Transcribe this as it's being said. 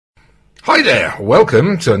Hi there,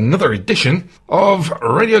 welcome to another edition of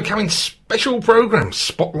Radio Cabin's special programme,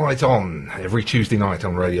 Spotlight On. Every Tuesday night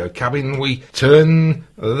on Radio Cabin we turn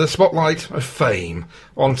the spotlight of fame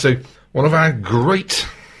onto one of our great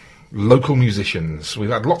local musicians.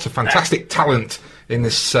 We've had lots of fantastic talent in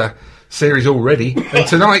this series already, and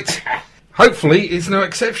tonight, hopefully, is no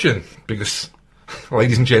exception, because,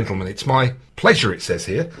 ladies and gentlemen, it's my pleasure, it says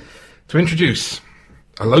here, to introduce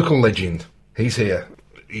a local legend. He's here.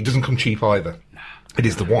 He doesn't come cheap either. It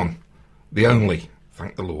is the one, the only,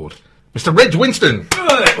 thank the Lord, Mr. Reg Winston.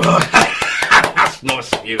 That's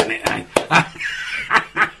nice of you, isn't it, eh?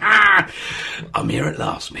 I'm here at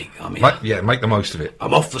last, Mick. I'm here. Make the most of it.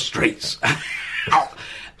 I'm off the streets.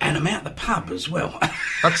 And I'm out the pub as well.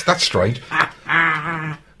 That's strange.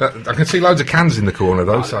 I can see loads of cans in the corner,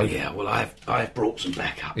 though. So yeah, well, I've brought some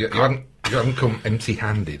back up. You haven't come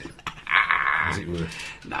empty-handed, as it were.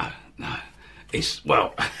 No. It's,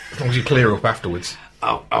 well... As long as you clear up afterwards.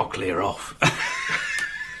 I'll clear off.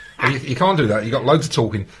 You can't do that. You've got loads of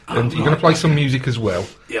talking. And you're going to play some music as well.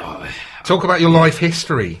 Yeah. Talk about your life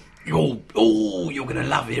history. You're going to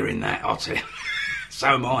love hearing that, I'll tell you. So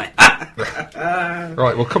am I.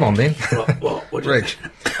 Right, well, come on then. What Reg.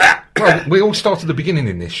 Well, we all start at the beginning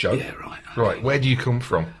in this show. Yeah, right. Okay. Right, where do you come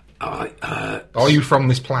from? Are you from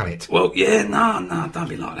this planet? Well, yeah, no, don't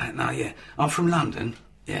be like that. No, yeah. I'm from London,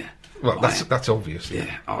 yeah. Well, that's obvious.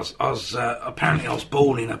 Yeah, I was apparently I was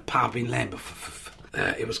born in a pub in Lambeth.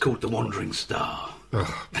 It was called the Wandering Star.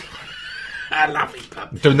 Oh. A lovely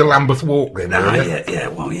pub. Doing the Lambeth Walk then, I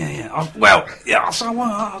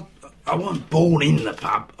wasn't born in the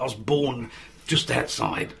pub. I was born just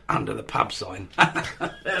outside, under the pub sign.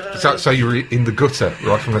 So you were in the gutter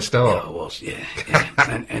right from the start? Yeah, I was, yeah.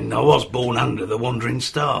 and I was born under the Wandering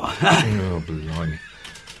Star. Oh, blimey.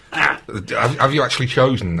 Have you actually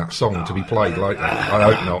chosen that song to be played like that?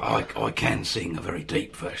 I hope not. I can sing a very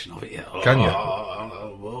deep version of it, yeah. Can you?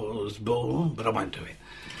 I was born, but I won't do it.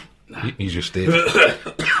 No. You just did.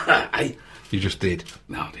 Hey? You just did?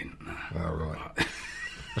 No, I didn't. No. Oh, right.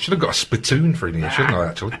 I should have got a spittoon for in here, shouldn't I,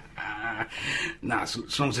 actually? No,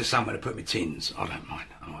 as long as there's somewhere to put my tins, I don't mind.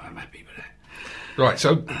 I'm happy with that. Right,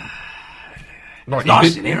 so... It's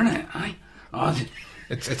nice in here, isn't it, eh?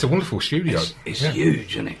 It's a wonderful studio. It's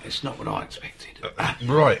huge, isn't it? It's not what I expected.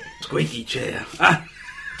 Right. Squeaky chair.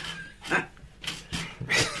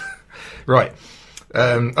 Right.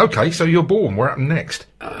 Okay, so you're born. What happened next?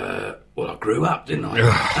 Well, I grew up, didn't I?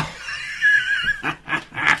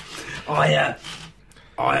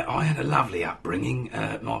 I had a lovely upbringing.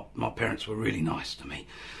 My parents were really nice to me.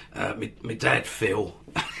 My dad, Phil,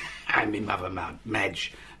 and my mother,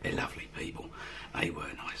 Madge, they're lovely people. They were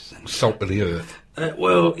nice. And, salt of the earth.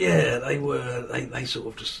 Well, yeah, they were. They sort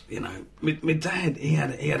of just, you know. My dad, he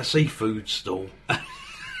had a seafood stall,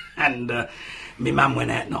 and my mum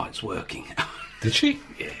went out nights working. Did she?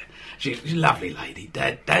 Yeah, she's a lovely lady.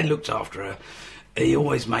 Dad looked after her. He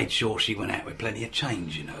always made sure she went out with plenty of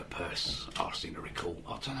change in her purse. I seem to recall.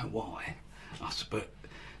 I don't know why. But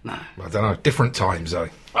no. I don't know. Different times, though.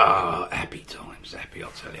 Happy times. Happy,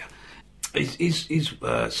 I'll tell you. His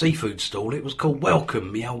seafood stall, it was called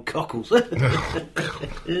Welcome, me old cockles. Oh,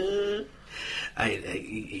 God.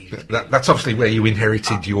 That's obviously where you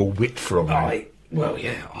inherited your wit from. Well,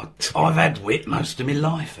 yeah, I've had wit most of my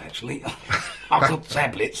life, actually. I've got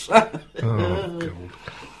tablets. Oh, God.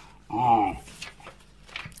 Oh.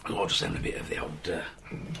 I'll just have a bit of the old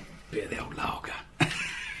lager.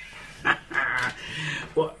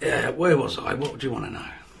 Where was I? What do you want to know?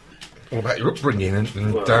 What about your upbringing and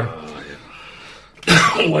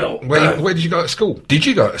where did you go to school? Did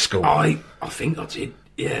you go to school? I think I did.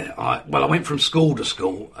 Yeah. I went from school to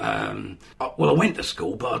school. I went to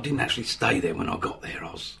school, but I didn't actually stay there when I got there.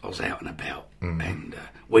 I was out and about and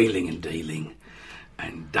wheeling and dealing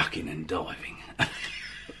and ducking and diving.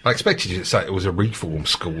 I expected you to say it was a reform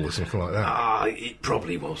school or something like that. It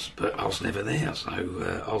probably was, but I was never there. So I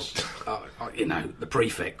was, the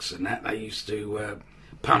prefects and that, they used to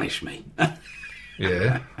punish me.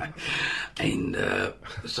 Yeah. And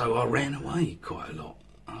so I ran away quite a lot.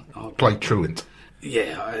 I played truant.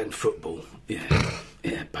 Yeah, and football. Yeah,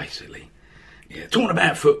 yeah, basically. Yeah, talking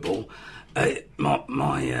about football, my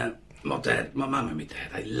dad, my mum and my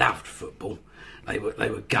dad, they loved football. They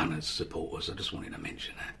were Gunners supporters. I just wanted to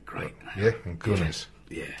mention that. Great. Yeah, Gunners.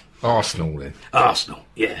 Yeah. Arsenal then. Arsenal.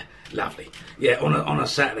 Yeah, lovely. Yeah, on a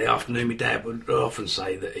Saturday afternoon, my dad would often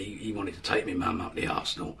say that he wanted to take my mum up the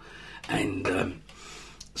Arsenal, and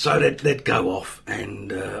so they'd go off,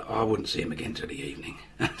 and I wouldn't see him again till the evening.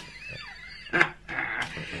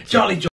 Charlie.